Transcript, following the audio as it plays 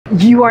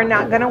You are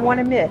not going to want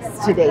to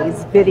miss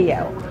today's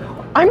video.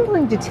 I'm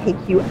going to take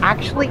you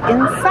actually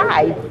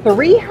inside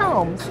 3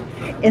 homes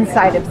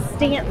inside of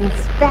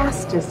Staunton's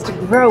fastest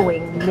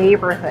growing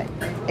neighborhood.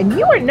 And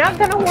you are not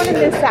going to want to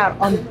miss out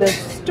on the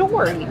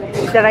story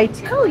that I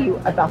tell you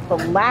about the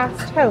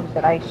last home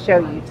that I show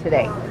you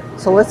today.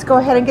 So let's go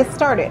ahead and get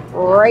started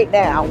right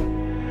now.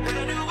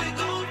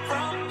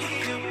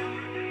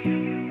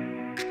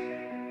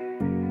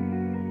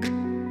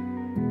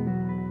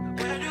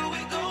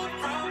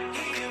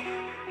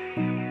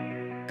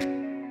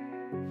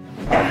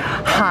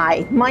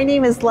 Hi, my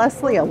name is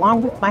Leslie,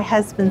 along with my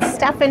husband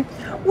Stephen.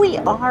 We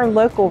are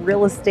local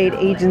real estate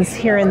agents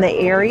here in the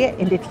area,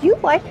 and if you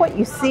like what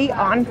you see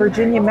on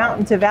Virginia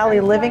Mountain to Valley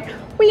Living,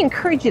 we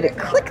encourage you to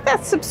click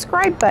that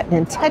subscribe button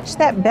and touch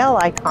that bell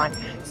icon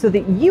so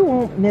that you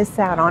won't miss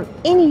out on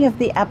any of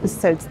the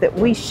episodes that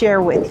we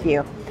share with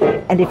you.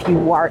 And if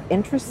you are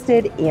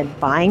interested in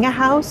buying a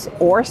house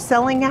or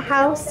selling a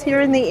house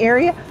here in the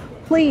area,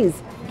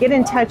 please get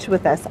in touch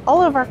with us.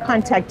 All of our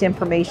contact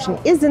information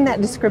is in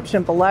that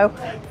description below.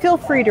 Feel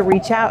free to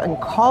reach out and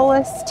call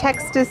us,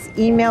 text us,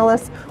 email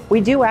us. We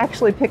do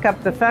actually pick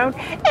up the phone,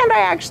 and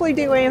I actually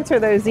do answer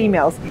those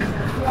emails.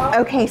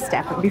 Okay,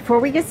 Stephen, before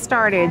we get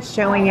started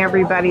showing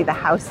everybody the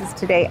houses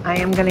today, I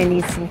am going to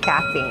need some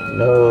caffeine.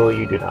 No,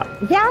 you do not.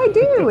 Yeah, I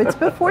do. It's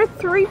before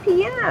 3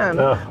 p.m.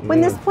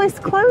 When this place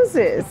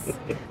closes.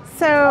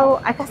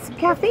 So I got some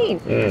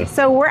caffeine.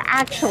 So we're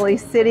actually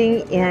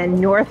sitting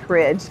in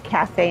Northridge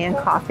Cafe and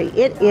Coffee.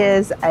 It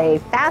is a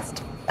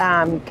fast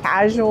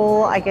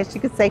casual, I guess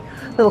you could say,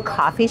 little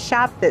coffee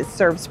shop that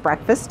serves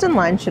breakfast and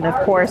lunch, and of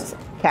course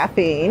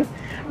caffeine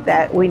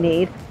that we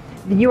need.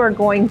 You are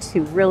going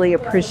to really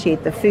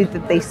appreciate the food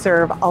that they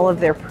serve. All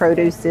of their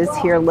produce is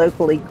here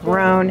locally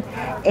grown,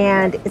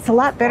 and it's a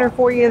lot better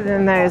for you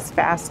than those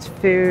fast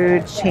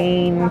food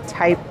chain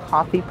type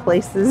coffee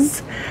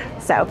places.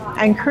 So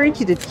I encourage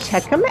you to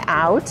check them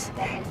out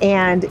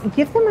and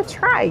give them a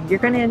try. You're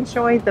going to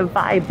enjoy the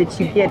vibe that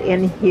you get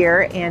in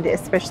here, and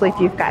especially if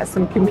you've got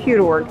some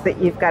computer work that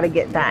you've got to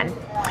get done.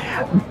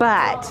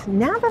 But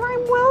now that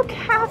I'm well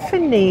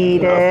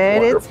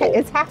caffeinated,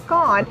 it's half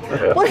gone.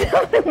 Well,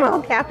 now that I'm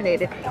well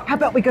caffeinated, how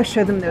about we go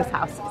show them those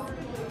houses?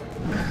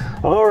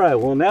 All right,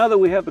 well, now that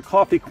we have the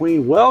coffee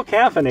queen well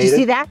caffeinated. Did you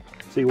see that?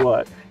 See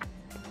what?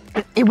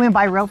 It went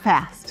by real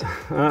fast.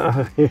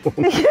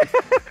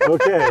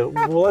 Okay,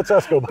 well, let's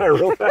us go by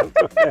real fast.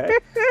 Okay.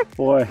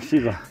 Boy,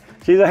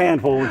 she's a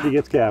handful when she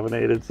gets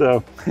caffeinated.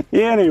 So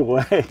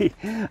anyway,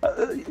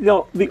 you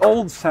know, the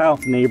Old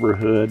South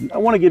neighborhood, I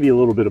want to give you a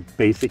little bit of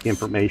basic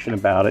information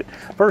about it.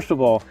 First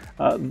of all,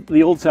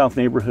 the Old South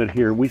neighborhood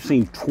here, we've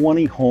seen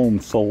 20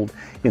 homes sold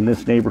in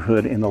this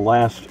neighborhood in the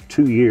last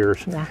 2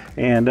 years. Yeah.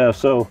 And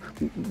so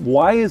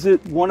why is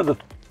it one of the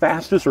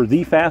fastest or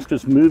the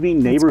fastest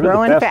moving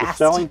neighborhood, the fastest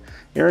selling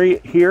area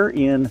here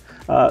in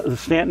the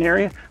Staunton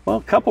area? Well,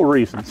 a couple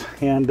reasons.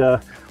 And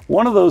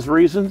one of those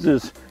reasons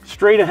is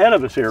straight ahead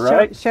of us here,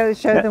 right? Show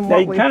them what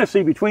you can kind of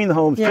see between the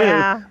homes too.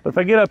 But if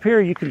I get up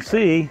here, you can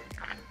see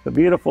the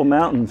beautiful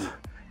mountains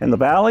and the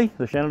valley,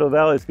 the Shenandoah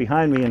Valley is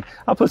behind me, and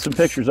I'll put some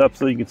pictures up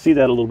so you can see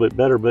that a little bit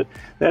better, but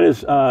that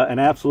is an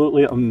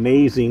absolutely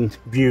amazing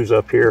views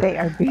up here. They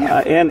are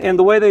beautiful. And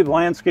the way they've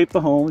landscaped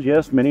the homes,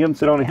 yes, many of them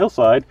sit on a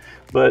hillside,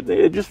 but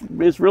it just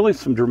is really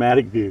some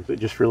dramatic views. It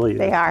just really is.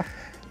 They are.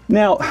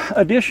 Now,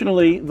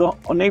 additionally, the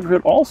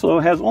neighborhood also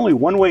has only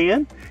one way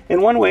in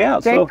and one way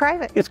out. Very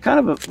private. It's kind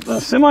of a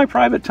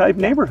semi-private type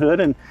neighborhood,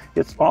 and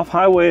it's off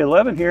Highway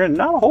 11 here, and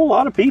not a whole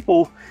lot of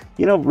people,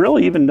 you know,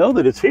 really even know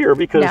that it's here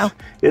because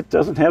it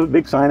doesn't have a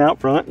big sign out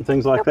front and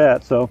things like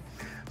that. So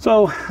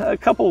those are a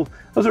couple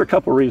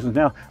reasons.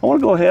 Now, I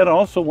want to go ahead. I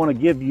also want to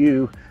give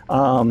you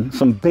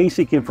some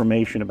basic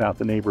information about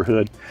the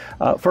neighborhood.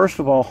 First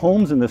of all,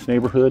 homes in this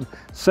neighborhood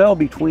sell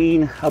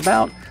between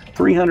about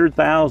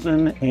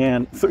 300,000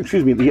 and,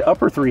 excuse me, the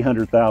upper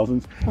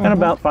 300,000s and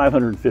about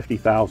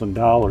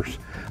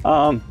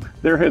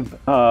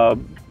 $550,000.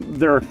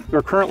 There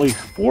are currently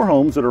 4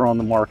 homes that are on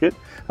the market,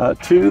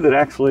 2 that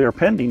actually are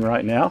pending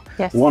right now.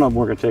 Yes. One of them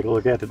we're going to take a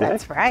look at today.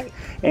 That's right.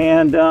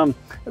 And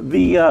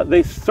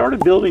they started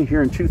building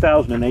here in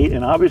So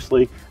and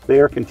obviously they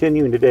are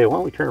continuing today. Why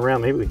don't we turn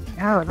around? Maybe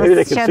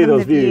they can see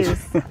those views.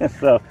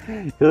 So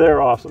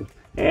they're awesome.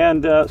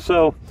 And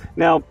so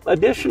now,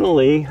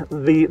 additionally,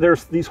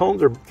 these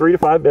homes are 3 to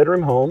 5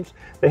 bedroom homes.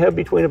 They have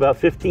between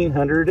about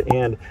 1,500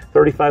 and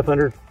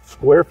 3,500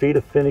 square feet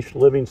of finished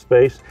living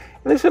space.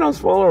 And they sit on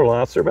smaller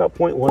lots. They're about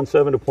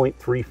 0.17 to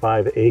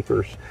 0.35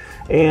 acres.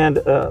 And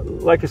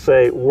like I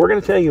say, we're going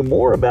to tell you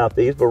more about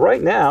these. But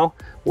right now,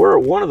 we're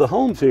at one of the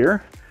homes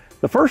here,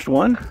 the first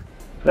one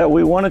that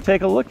we want to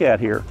take a look at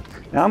here.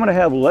 Now, I'm going to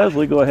have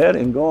Leslie go ahead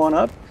and go on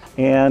up,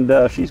 and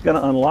she's going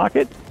to unlock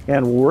it.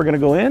 And we're going to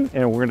go in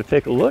and we're going to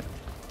take a look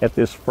at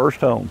this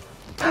first home.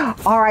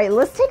 All right,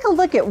 let's take a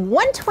look at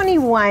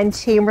 121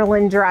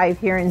 Chamberlain Drive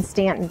here in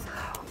Staunton.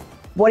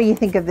 What do you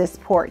think of this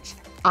porch?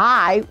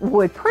 I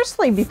would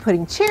personally be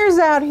putting chairs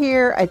out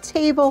here, a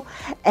table,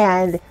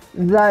 and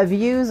The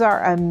views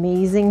are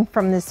amazing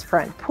from this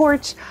front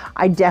porch.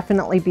 I'd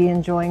definitely be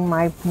enjoying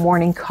my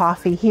morning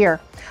coffee here.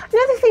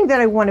 Another thing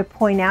that I want to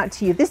point out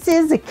to you, this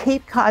is a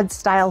Cape Cod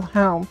style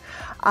home.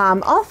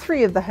 All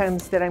three of the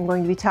homes that I'm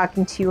going to be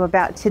talking to you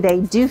about today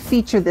do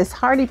feature this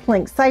hardy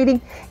plank siding.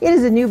 It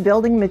is a new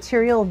building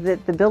material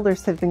that the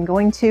builders have been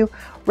going to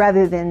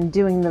rather than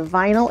doing the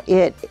vinyl.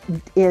 It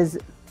is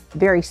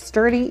very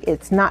sturdy.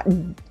 It's not,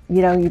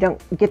 you know, you don't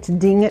get to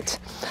ding it.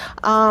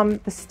 The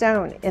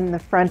stone in the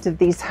front of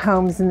these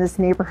homes in this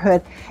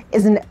neighborhood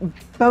is a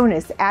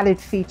bonus added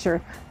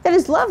feature that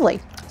is lovely.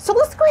 So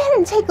let's go ahead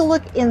and take a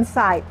look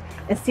inside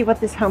and see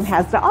what this home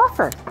has to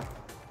offer.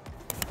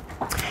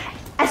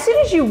 As soon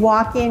as you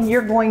walk in,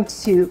 you're going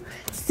to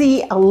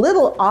see a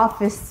little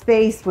office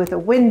space with a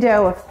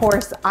window. Of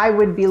course, I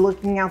would be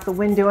looking out the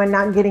window and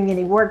not getting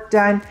any work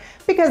done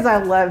because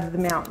I love the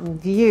mountain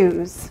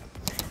views.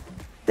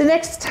 The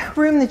next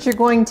room that you're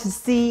going to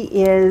see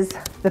is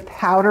the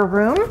powder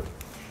room,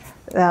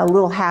 a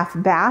little half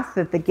bath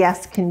that the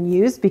guests can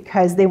use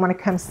because they want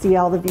to come see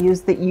all the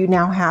views that you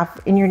now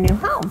have in your new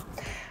home.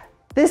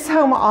 This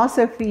home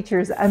also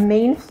features a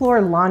main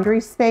floor laundry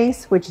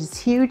space, which is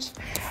huge.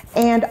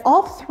 And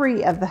all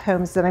three of the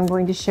homes that I'm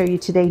going to show you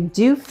today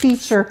do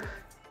feature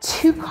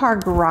 2-car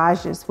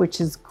garages, which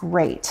is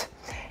great.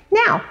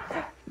 Now,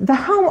 the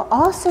home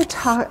also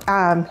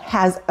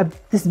has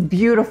this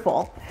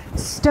beautiful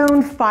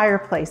stone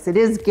fireplace. It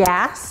is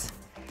gas,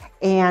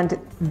 and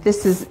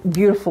this is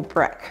beautiful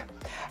brick.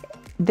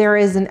 There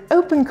is an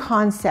open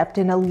concept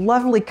and a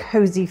lovely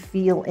cozy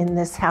feel in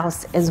this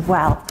house as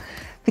well.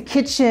 The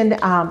kitchen,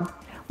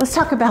 let's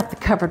talk about the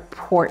covered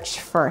porch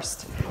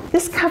first.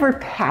 This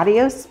covered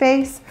patio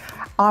space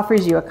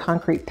offers you a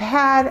concrete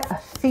pad, a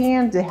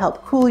fan to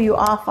help cool you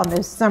off on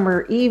those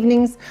summer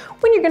evenings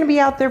when you're going to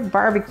be out there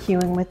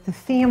barbecuing with the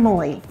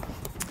family.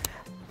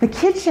 The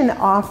kitchen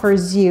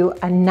offers you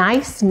a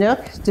nice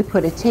nook to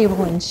put a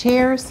table and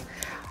chairs,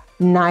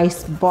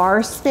 nice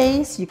bar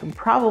space. You can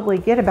probably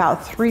get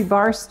about 3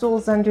 bar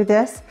stools under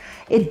this.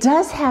 It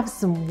does have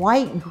some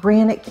white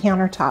granite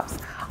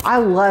countertops. I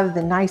love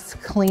the nice,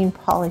 clean,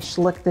 polished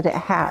look that it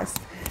has.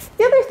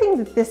 The other thing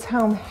that this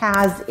home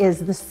has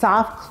is the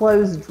soft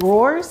closed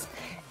drawers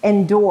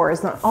and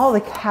doors on all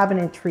the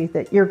cabinetry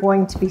that you're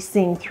going to be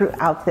seeing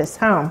throughout this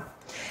home.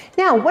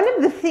 Now, one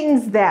of the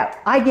things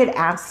that I get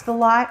asked a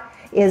lot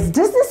is,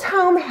 does this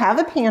home have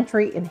a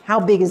pantry, and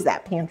how big is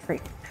that pantry?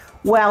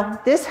 Well,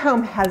 this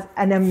home has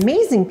an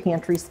amazing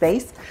pantry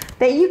space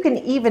that you can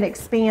even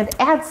expand,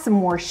 add some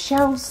more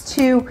shelves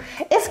to.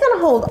 It's going to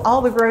hold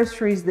all the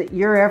groceries that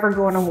you're ever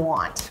going to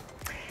want.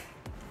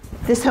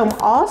 This home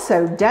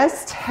also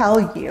does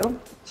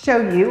show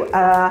you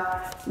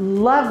a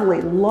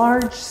lovely,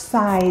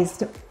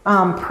 large-sized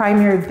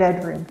primary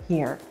bedroom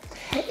here.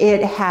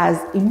 It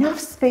has enough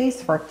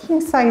space for a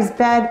king-size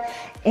bed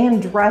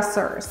and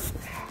dressers.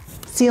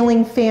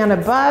 Ceiling fan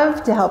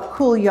above to help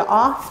cool you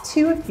off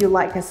too if you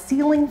like a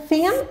ceiling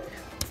fan.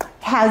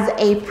 Has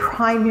a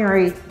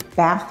primary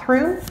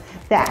bathroom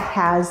that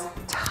has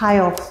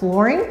tile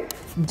flooring,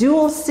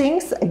 dual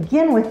sinks,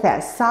 again with that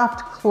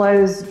soft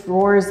closed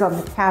drawers on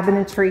the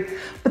cabinetry.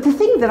 But the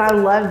thing that I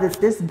love that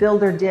this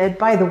builder did,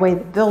 by the way,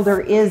 the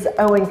builder is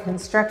Owen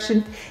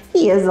Construction.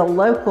 He is a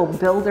local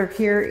builder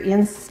here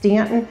in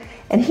Staunton,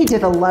 and he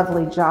did a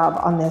lovely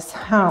job on this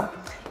home.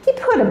 He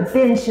put a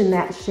bench in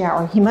that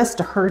shower. He must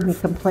have heard me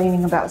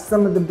complaining about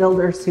some of the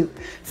builders who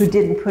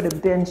didn't put a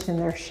bench in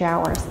their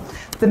showers.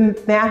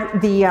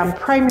 The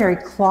primary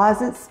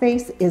closet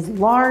space is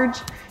large.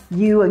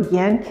 You,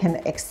 again, can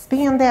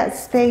expand that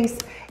space.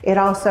 It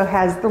also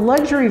has the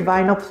luxury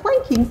vinyl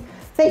planking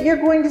that you're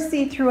going to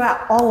see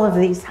throughout all of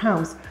these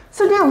homes.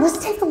 So now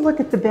let's take a look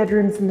at the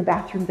bedrooms and the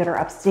bathroom that are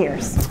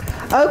upstairs.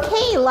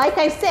 Okay, like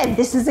I said,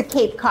 this is a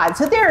Cape Cod.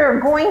 So there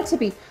are going to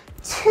be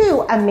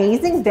 2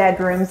 amazing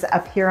bedrooms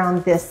up here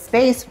on this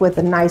space with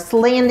a nice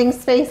landing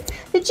space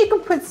that you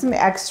can put some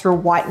extra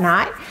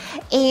whatnot.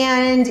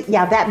 And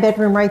yeah, that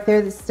bedroom right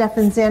there that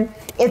Stefan's in,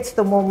 it's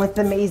the one with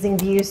amazing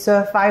views. So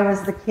if I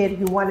was the kid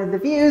who wanted the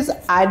views,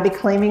 I'd be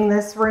claiming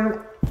this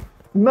room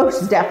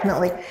most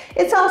definitely.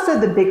 It's also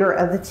the bigger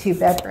of the 2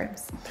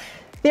 bedrooms.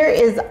 There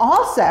is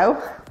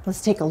also, let's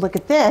take a look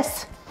at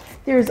this.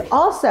 There's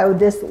also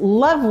this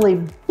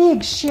lovely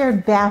big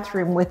shared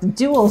bathroom with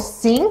dual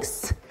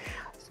sinks.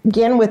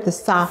 Again, with the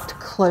soft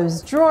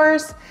closed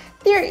drawers.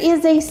 There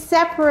is a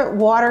separate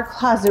water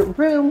closet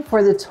room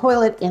for the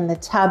toilet and the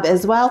tub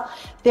as well.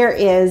 There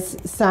is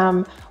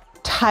some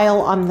tile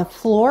on the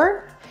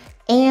floor,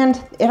 and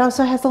it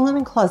also has a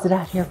linen closet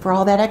out here for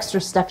all that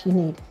extra stuff you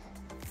need.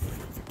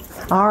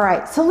 All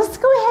right, so let's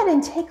go ahead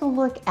and take a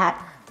look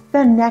at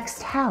the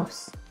next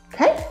house,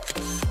 okay?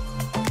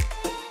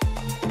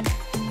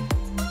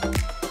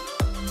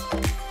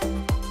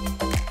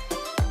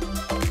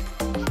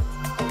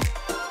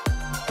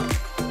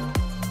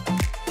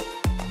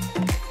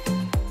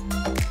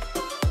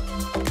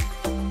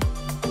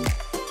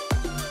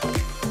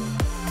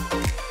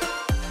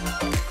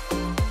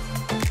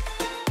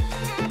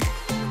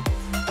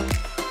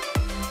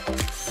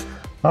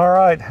 All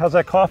right, how's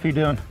that coffee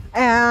doing?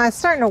 It's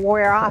starting to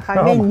wear off.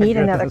 I may need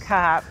another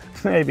cup.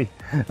 Maybe.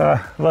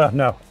 Well,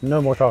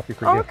 no more coffee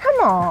for you. Oh, come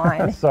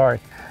on. Sorry.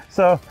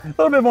 So a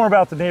little bit more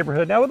about the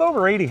neighborhood. Now, with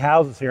over 80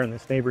 houses here in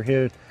this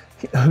neighborhood,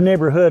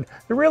 there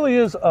really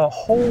is a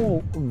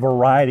whole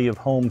variety of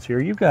homes here.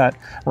 You've got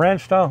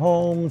ranch style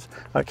homes,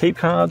 Cape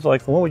Cods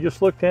like the one we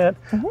just looked at,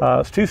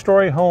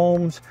 two-story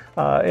homes,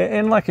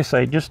 and like I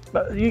say,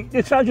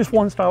 it's not just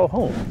one style of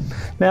home.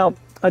 Now,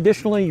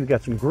 additionally, you've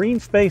got some green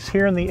space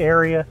here in the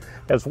area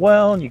as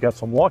well, and you've got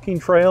some walking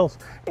trails.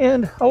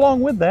 And along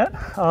with that,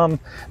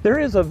 there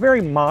is a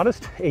very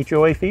modest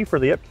HOA fee for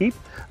the upkeep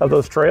of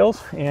those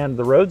trails and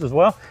the roads as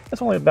well.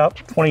 It's only about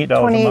 $28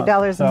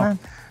 $28 a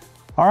month.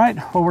 All right,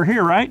 well, we're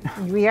here, right?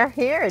 We are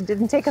here. It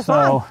didn't take us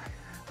long.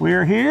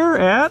 We're here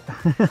at,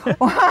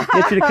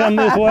 get you to come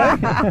this way.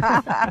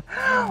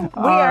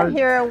 We are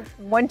here at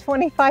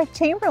 125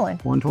 Chamberlain.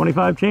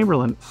 125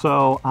 Chamberlain.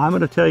 So I'm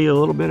going to tell you a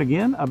little bit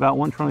again about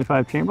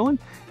 125 Chamberlain,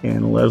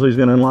 and Leslie's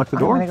going to unlock the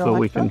door so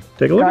we can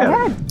take a look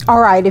at it. All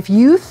right, if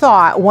you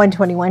thought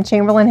 121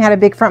 Chamberlain had a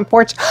big front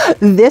porch,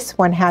 this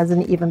one has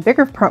an even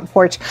bigger front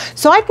porch.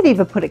 So I could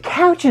even put a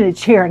couch and a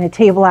chair and a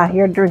table out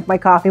here to drink my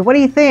coffee. What do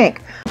you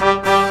think?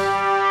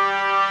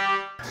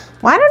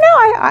 Well, I don't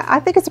know. I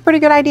think it's a pretty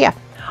good idea.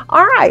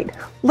 All right,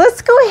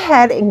 let's go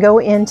ahead and go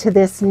into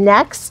this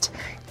next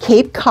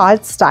Cape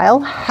Cod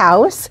style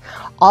house,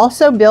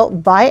 also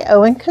built by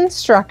Owen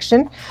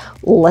Construction.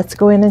 Let's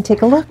go in and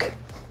take a look.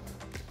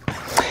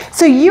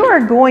 So you are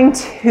going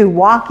to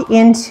walk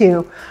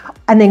into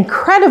an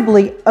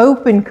incredibly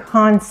open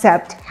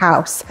concept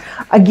house.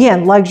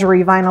 Again,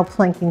 luxury vinyl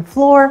planking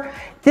floor.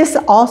 This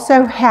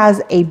also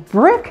has a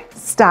brick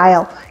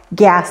style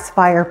gas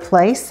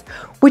fireplace,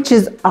 which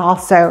is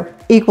also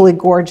equally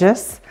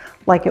gorgeous,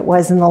 like it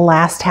was in the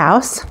last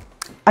house.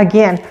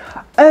 Again,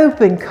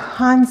 open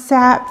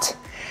concept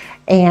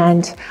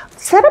and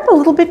set up a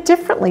little bit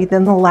differently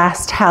than the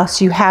last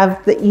house. You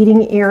have the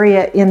eating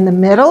area in the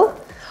middle,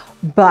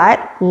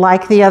 but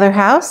like the other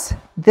house,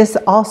 this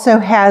also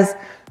has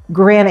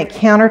granite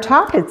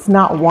countertop. It's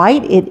not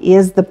white, it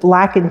is the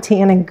black and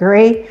tan and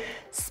gray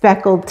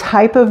speckled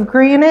type of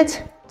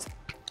granite.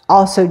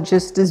 Also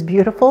just as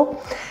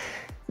beautiful.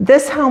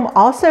 This home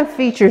also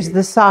features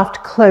the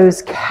soft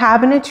close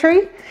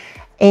cabinetry,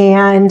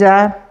 and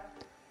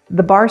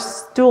the bar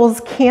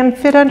stools can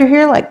fit under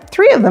here, like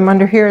 3 of them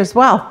under here as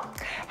well.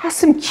 Has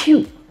some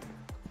cute,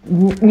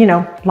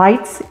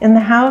 lights in the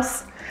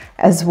house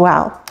as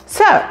well.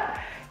 So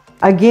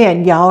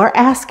again, y'all are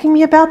asking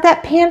me about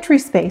that pantry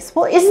space.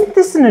 Well, isn't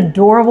this an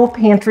adorable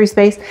pantry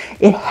space?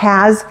 It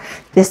has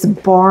this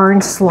barn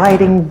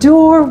sliding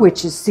door,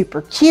 which is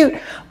super cute,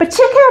 but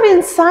check out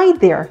inside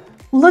there.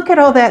 Look at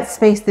all that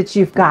space that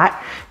you've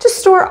got to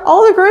store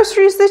all the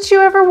groceries that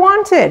you ever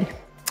wanted.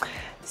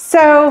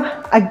 So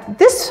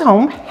this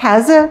home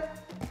has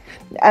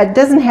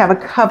doesn't have a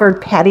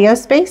covered patio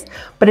space,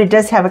 but it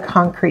does have a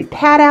concrete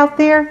pad out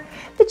there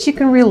that you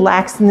can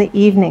relax in the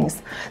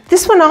evenings.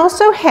 This one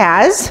also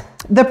has,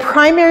 the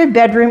primary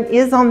bedroom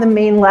is on the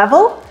main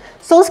level.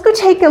 So let's go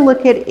take a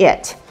look at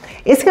it.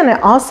 It's going to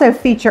also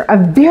feature a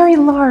very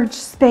large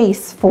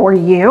space for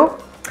you.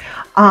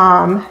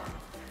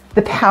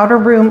 The powder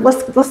room,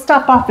 let's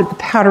stop off at the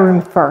powder room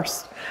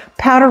first.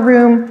 Powder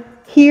room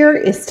here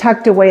is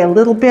tucked away a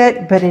little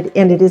bit, but it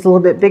is a little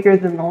bit bigger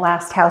than the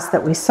last house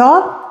that we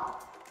saw.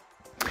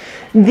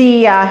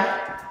 The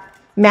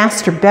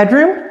master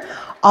bedroom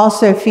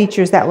also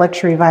features that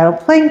luxury vinyl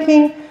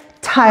planking,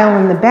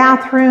 tile in the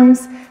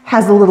bathrooms,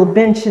 has a little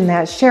bench in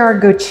that shower.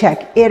 Go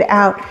check it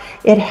out.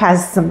 It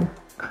has some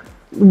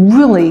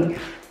really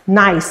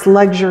nice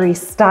luxury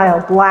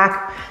style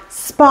black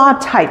spa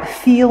type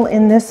feel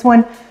in this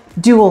one.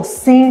 Dual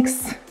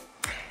sinks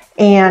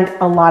and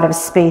a lot of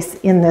space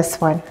in this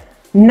one.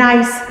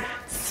 Nice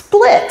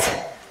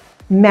split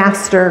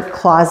master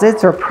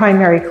closets or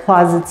primary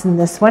closets in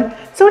this one.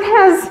 So it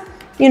has,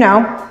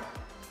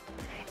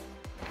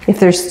 if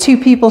there's 2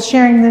 people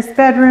sharing this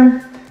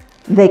bedroom,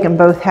 they can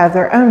both have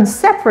their own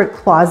separate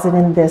closet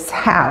in this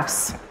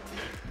house.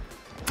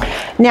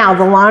 Now,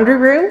 the laundry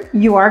room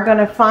you are going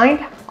to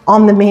find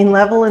on the main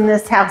level in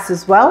this house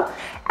as well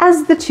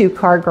as the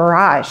 2-car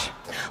garage.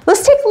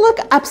 Let's take a look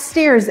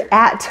upstairs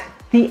at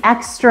the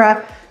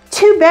extra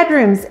 2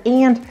 bedrooms,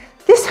 and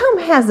this home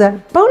has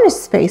a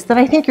bonus space that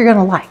I think you're going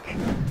to like.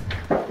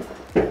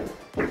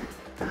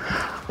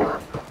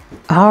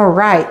 All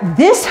right,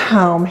 this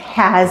home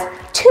has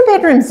 2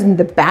 bedrooms in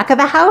the back of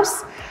the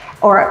house,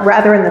 or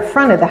rather in the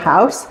front of the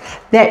house,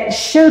 that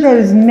show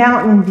those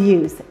mountain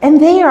views, and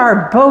they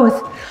are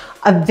both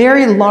a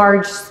very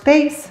large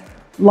space,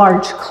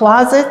 large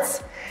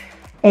closets,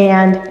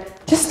 and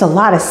just a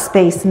lot of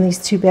space in these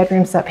 2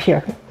 bedrooms up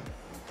here.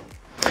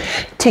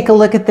 Take a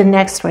look at the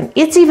next one.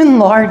 It's even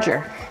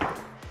larger.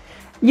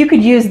 You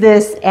could use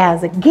this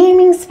as a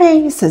gaming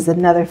space, as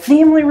another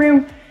family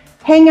room,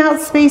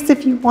 hangout space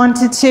if you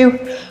wanted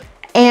to,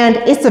 and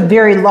it's a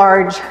very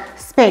large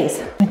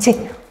space.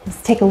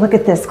 Let's take a look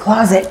at this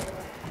closet.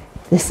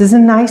 This is a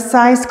nice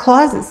sized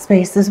closet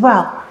space as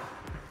well.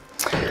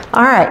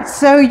 All right,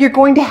 so you're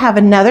going to have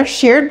another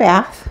shared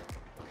bath,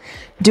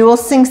 dual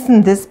sinks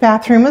in this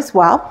bathroom as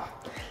well,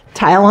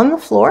 tile on the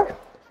floor,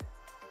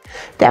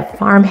 that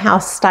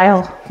farmhouse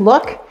style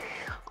look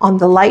on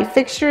the light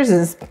fixtures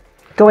is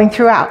going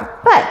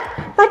throughout. But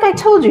like I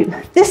told you,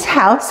 this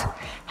house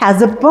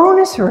has a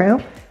bonus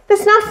room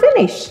that's not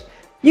finished.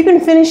 You can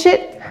finish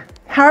it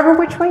however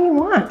which way you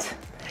want.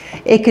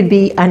 It could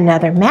be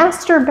another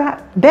master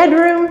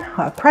bedroom,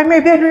 a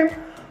primary bedroom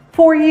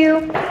for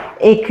you.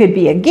 It could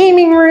be a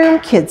gaming room,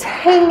 kids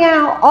hang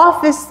out,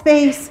 office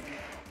space.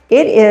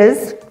 It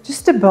is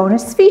just a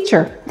bonus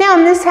feature. Now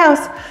in this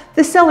house,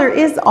 the seller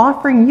is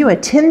offering you a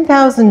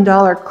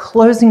 $10,000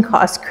 closing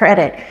cost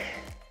credit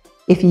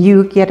if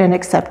you get an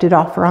accepted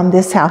offer on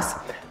this house.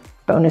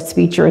 Bonus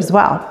feature as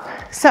well.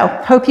 So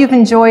hope you've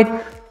enjoyed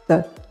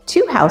the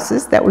 2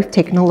 houses that we've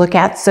taken a look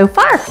at so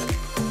far.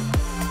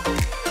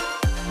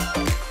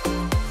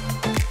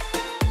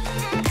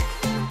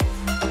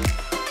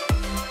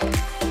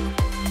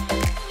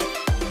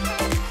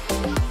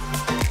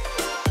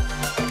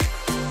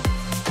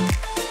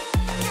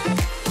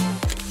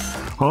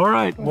 All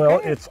right,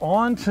 well, it's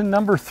on to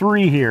number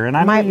 3 here. And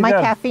I know my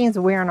caffeine's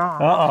wearing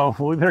off. Uh-oh,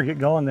 well, we better get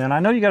going then. I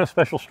know you got a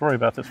special story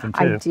about this one,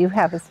 too. I do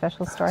have a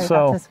special story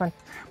about this one.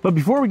 But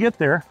before we get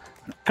there,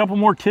 a couple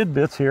more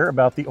tidbits here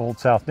about the Old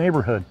South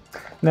neighborhood.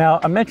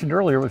 Now, I mentioned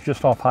earlier it was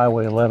just off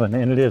Highway 11,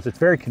 and it is. It's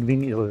very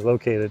conveniently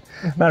located.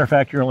 Matter of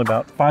fact, you're only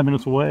about 5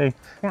 minutes away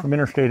from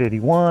Interstate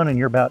 81, and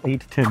you're about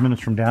 8 to 10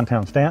 minutes from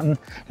downtown Staunton,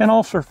 and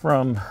also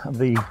from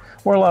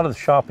where a lot of the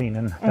shopping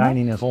and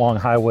dining is along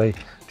Highway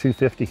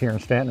 250 here in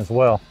Staunton as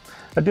well.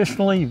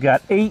 Additionally, you've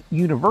got 8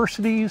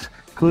 universities,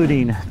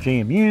 including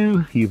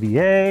JMU,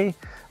 UVA,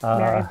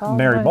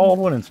 Mary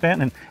Baldwin, and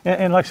Staunton,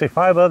 and like I say,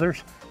 5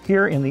 others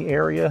here in the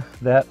area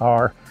that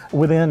are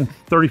within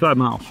 35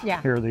 miles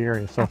here in the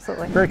area. So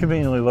very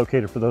conveniently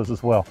located for those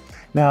as well.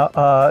 Now,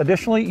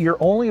 additionally, you're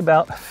only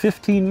about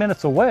 15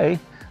 minutes away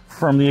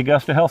from the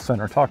Augusta Health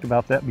Center. Talked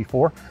about that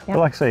before. But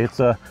like I say, it's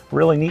a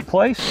really neat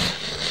place.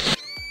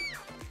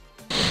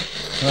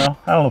 Well,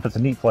 I don't know if it's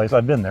a neat place.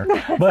 I've been there,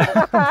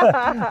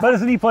 but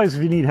it's a neat place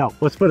if you need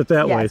help. Let's put it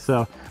that way.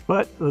 So,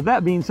 but with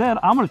that being said,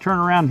 I'm going to turn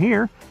around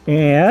here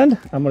and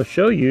I'm going to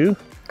show you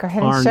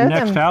our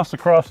next house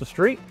across the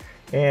street.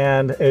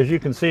 And as you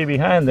can see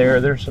behind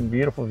there, there's some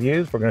beautiful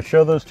views. We're going to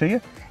show those to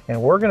you,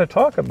 and we're going to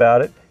talk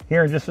about it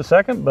here in just a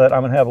second. But I'm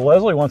going to have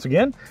Leslie once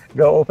again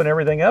go open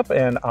everything up,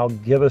 and I'll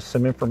give us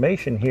some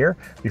information here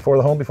before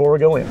we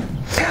go in.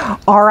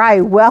 All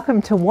right,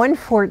 welcome to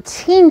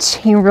 114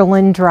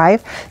 Chamberlain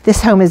Drive. This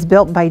home is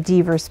built by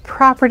Devers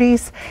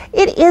Properties.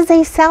 It is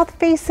a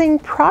south-facing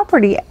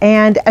property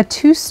and a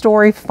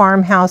 2-story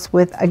farmhouse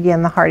with,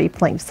 again, the hardy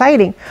plank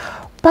siding.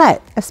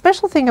 But a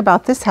special thing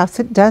about this house,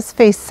 it does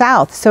face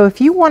south. So if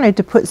you wanted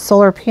to put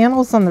solar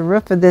panels on the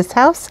roof of this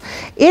house,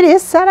 it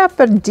is set up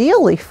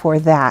ideally for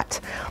that.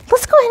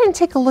 Let's go ahead and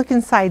take a look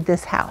inside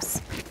this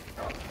house.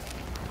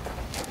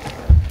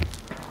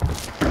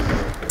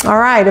 All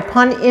right,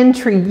 upon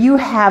entry, you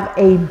have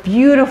a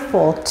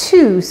beautiful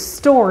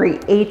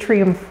 2-story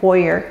atrium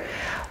foyer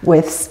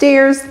with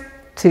stairs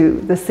to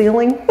the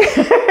ceiling.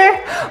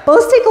 But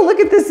let's take a look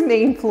at this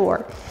main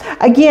floor.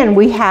 Again,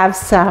 we have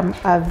some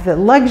of the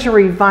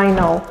luxury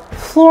vinyl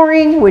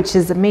flooring, which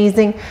is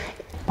amazing.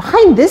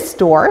 Behind this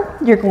door,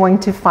 you're going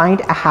to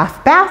find a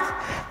half bath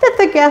that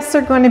the guests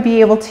are going to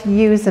be able to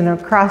use, and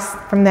across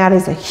from that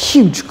is a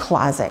huge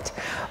closet.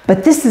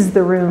 But this is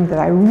the room that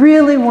I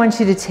really want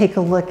you to take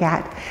a look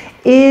at.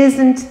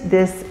 Isn't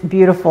this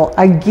beautiful?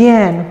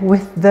 Again,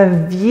 with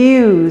the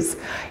views.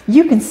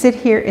 You can sit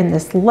here in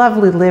this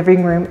lovely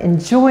living room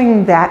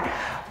enjoying that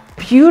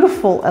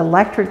beautiful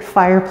electric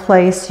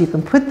fireplace. You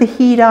can put the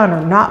heat on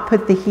or not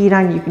put the heat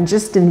on. You can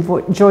just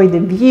enjoy the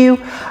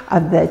view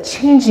of the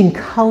changing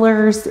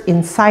colors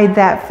inside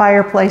that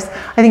fireplace.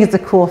 I think it's a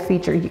cool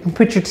feature. You can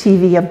put your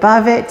TV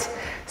above it,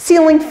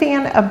 ceiling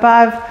fan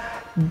above,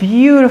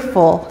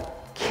 beautiful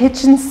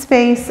kitchen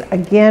space,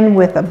 again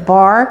with a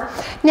bar.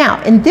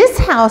 Now in this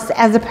house,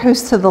 as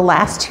opposed to the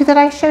last 2 that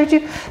I showed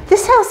you,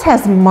 this house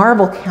has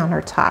marble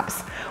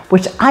countertops,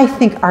 which I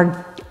think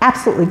are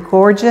absolutely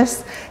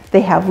gorgeous.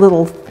 They have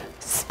little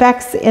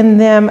specks in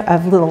them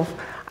of little,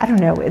 I don't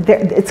know,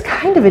 it's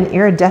kind of an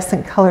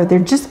iridescent color. They're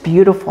just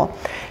beautiful.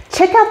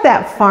 Check out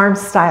that farm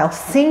style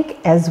sink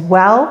as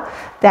well.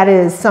 That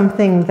is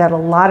something that a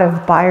lot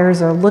of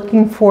buyers are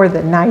looking for,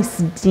 the nice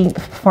deep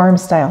farm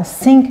style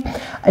sink,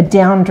 a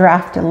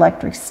downdraft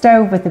electric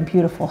stove with a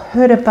beautiful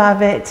hood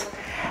above it.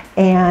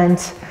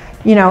 And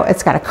you know,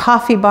 it's got a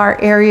coffee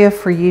bar area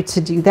for you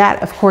to do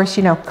that. Of course,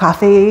 you know,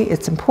 coffee,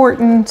 it's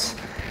important.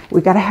 We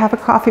got to have a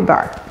coffee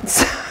bar.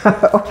 So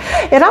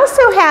it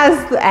also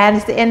has,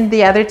 as in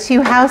the other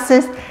 2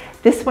 houses,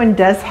 this one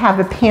does have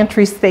a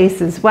pantry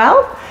space as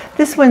well.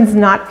 This one's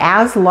not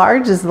as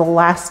large as the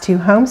last 2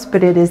 homes,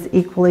 but it is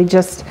equally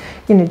just,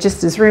 you know,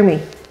 just as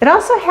roomy. It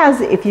also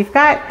has, if you've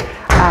got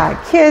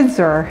kids,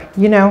 or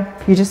you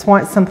just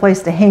want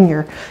someplace to hang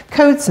your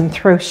coats and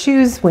throw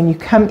shoes when you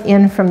come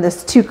in from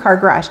this 2-car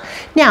garage.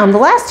 Now, in the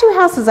last 2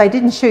 houses, I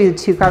didn't show you the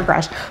 2-car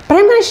garage, but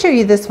I'm going to show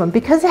you this one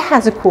because it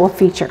has a cool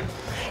feature.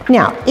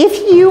 Now,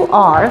 if you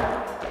are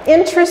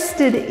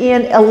interested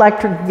in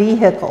electric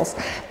vehicles,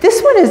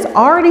 this one is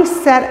already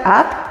set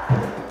up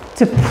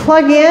to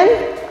plug in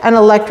an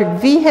electric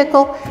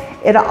vehicle.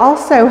 It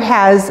also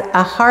has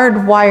a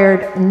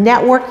hardwired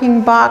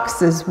networking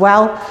box as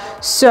well.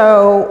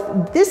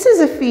 So this is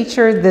a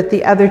feature that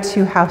the other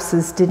 2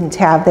 houses didn't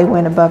have. They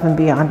went above and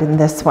beyond in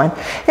this one.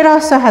 It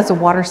also has a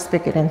water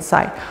spigot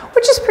inside,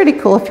 which is pretty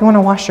cool if you want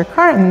to wash your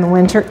car in the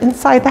winter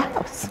inside the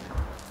house.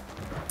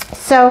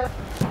 So,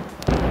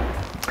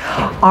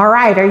 all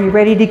right, are you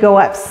ready to go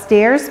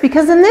upstairs?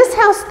 Because in this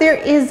house, there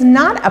is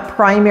not a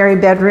primary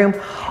bedroom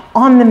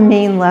on the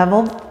main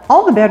level.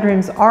 All the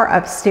bedrooms are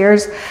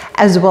upstairs,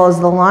 as well as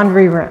the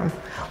laundry room.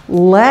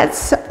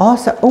 Let's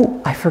also,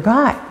 oh, I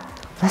forgot.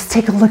 Let's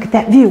take a look at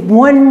that view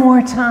one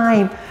more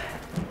time.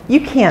 You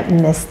can't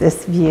miss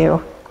this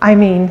view. I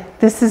mean,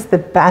 this is the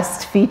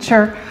best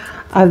feature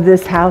of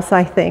this house,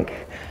 I think,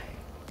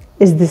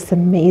 is this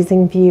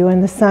amazing view.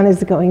 And the sun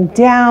is going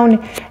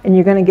down, and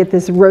you're gonna get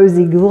this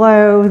rosy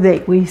glow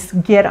that we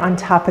get on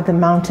top of the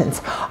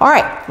mountains. All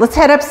right, let's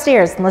head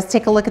upstairs and let's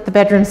take a look at the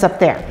bedrooms up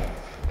there.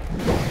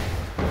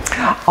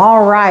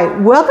 All right,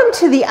 welcome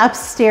to the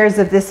upstairs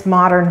of this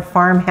modern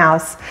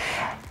farmhouse.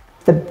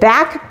 The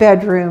back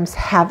bedrooms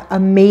have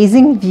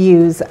amazing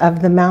views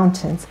of the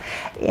mountains,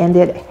 and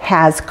it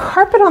has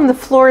carpet on the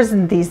floors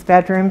in these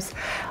bedrooms,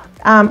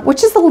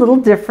 which is a little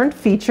different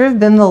feature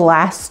than the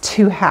last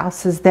 2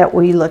 houses that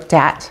we looked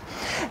at.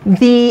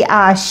 The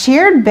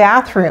shared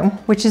bathroom,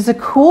 which is a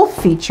cool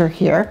feature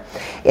here,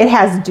 it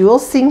has dual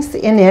sinks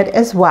in it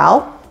as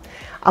well.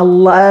 I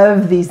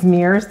love these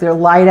mirrors. They're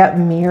light up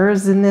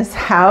mirrors in this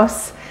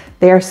house.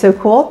 They are so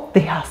cool.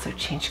 They also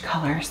change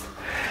colors.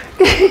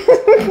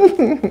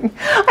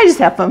 I just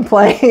have fun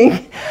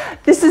playing.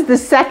 This is the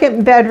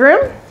 2nd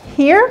bedroom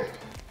here.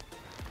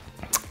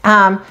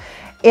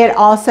 It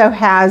also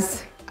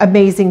has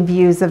amazing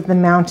views of the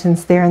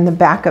mountains there in the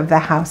back of the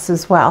house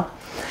as well.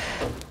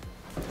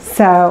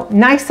 So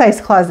nice size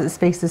closet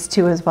spaces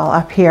too as well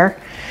up here.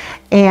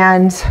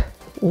 And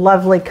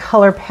lovely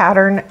color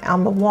pattern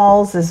on the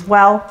walls as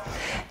well.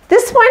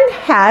 This one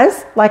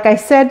has, like I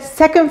said,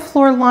 2nd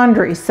floor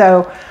laundry.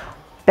 So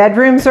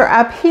bedrooms are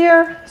up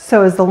here,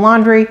 so is the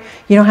laundry.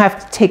 You don't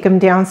have to take them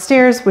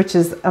downstairs, which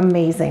is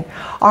amazing.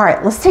 All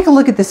right, let's take a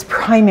look at this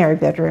primary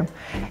bedroom.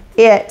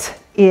 It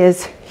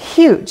is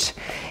huge.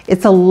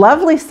 It's a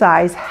lovely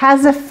size,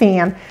 has a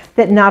fan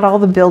that not all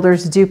the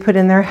builders do put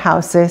in their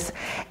houses,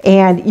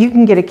 and you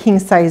can get a king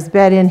size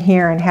bed in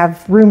here and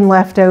have room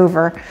left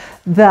over.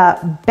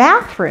 The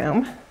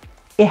bathroom,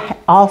 it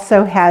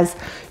also has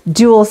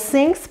dual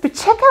sinks, but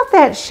check out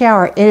that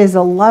shower. It is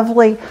a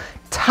lovely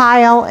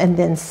tile and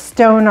then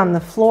stone on the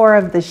floor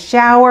of the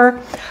shower.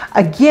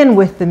 Again,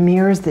 with the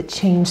mirrors that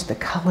change the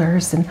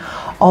colors and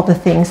all the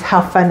things.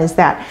 How fun is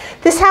that?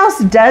 This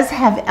house does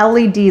have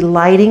LED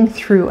lighting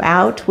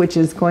throughout, which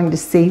is going to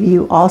save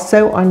you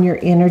also on your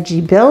energy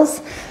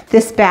bills.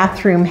 This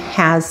bathroom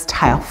has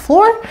tile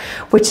floor,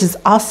 which is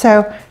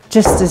also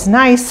just as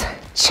nice.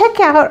 Check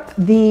out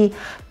the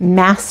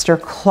master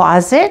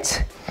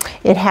closet.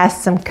 It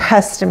has some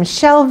custom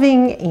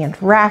shelving and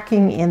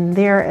racking in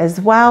there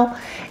as well.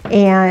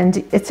 And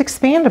it's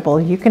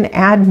expandable. You can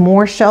add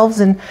more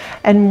shelves and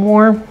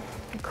more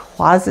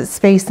closet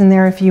space in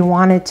there if you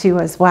wanted to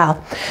as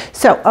well.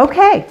 So,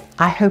 okay,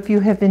 I hope you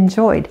have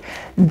enjoyed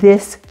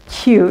this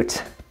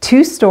cute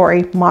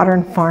 2-story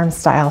modern farm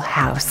style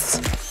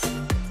house.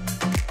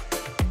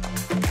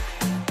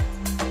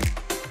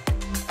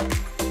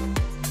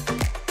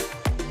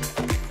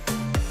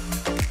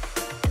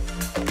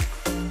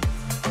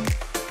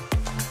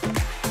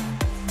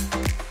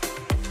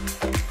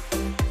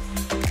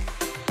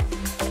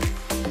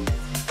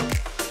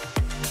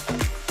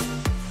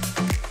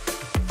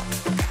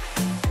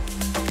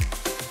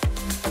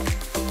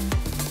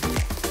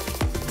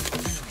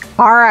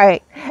 All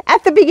right,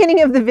 at the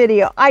beginning of the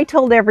video, I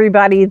told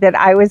everybody that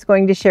I was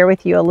going to share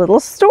with you a little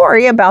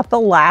story about the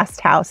last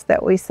house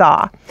that we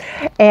saw.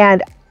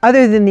 And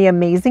other than the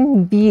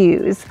amazing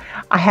views,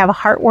 I have a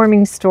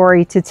heartwarming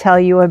story to tell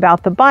you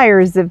about the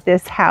buyers of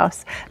this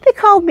house. They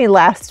called me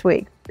last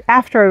week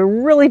after a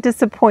really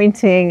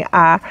disappointing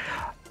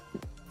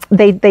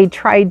They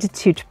tried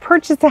to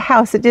purchase a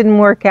house. It didn't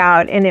work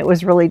out, and it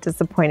was really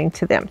disappointing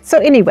to them. So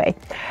anyway,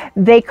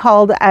 they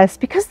called us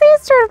because they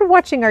had started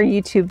watching our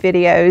YouTube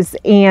videos,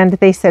 and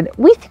they said,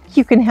 we think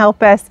you can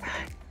help us.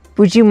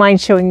 Would you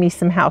mind showing me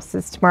some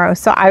houses tomorrow?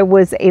 So I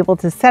was able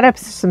to set up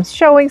some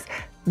showings.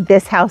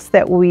 This house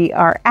that we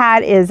are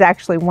at is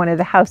actually one of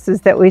the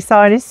houses that we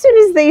saw, and as soon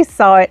as they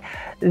saw it,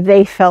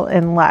 they fell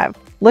in love.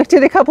 Looked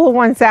at a couple of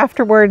ones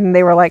afterward, and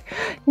they were like,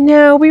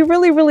 no, we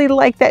really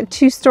like that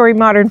 2-story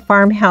modern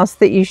farmhouse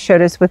that you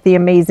showed us with the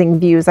amazing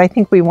views. I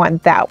think we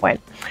want that one.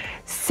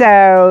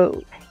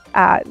 So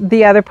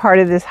the other part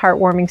of this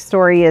heartwarming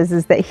story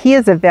is that he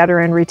is a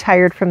veteran,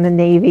 retired from the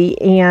Navy,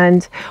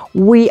 and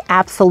we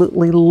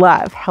absolutely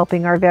love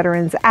helping our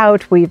veterans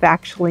out. We've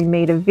actually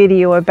made a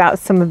video about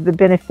some of the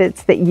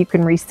benefits that you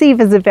can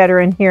receive as a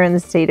veteran here in the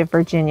state of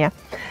Virginia.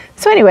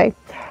 So anyway,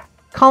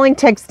 calling,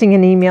 texting,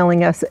 and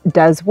emailing us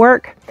does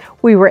work.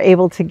 We were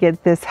able to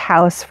get this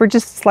house for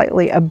just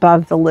slightly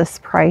above the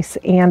list price,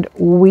 and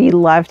we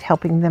loved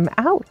helping them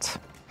out.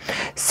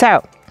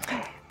 So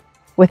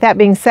with that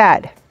being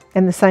said,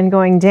 and the sun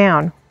going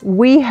down,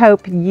 we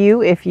hope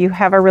you, if you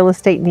have a real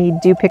estate need,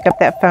 do pick up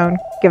that phone,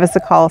 give us a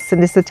call,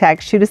 send us a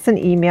text, shoot us an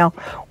email.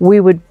 We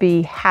would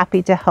be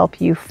happy to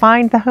help you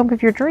find the home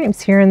of your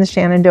dreams here in the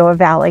Shenandoah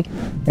Valley.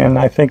 And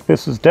I think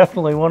this is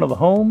definitely one of the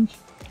homes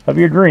of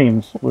your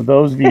dreams with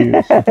those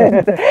views.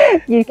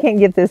 You can't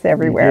get this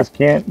everywhere.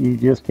 You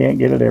just can't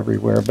get it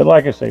everywhere. But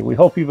like I say, we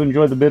hope you've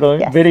enjoyed the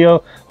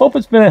video. Hope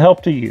it's been a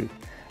help to you.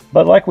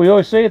 But like we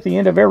always say at the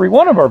end of every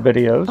one of our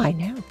videos, I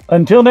know.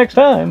 Until next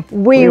time,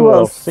 we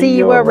will see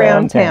you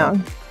around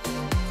town.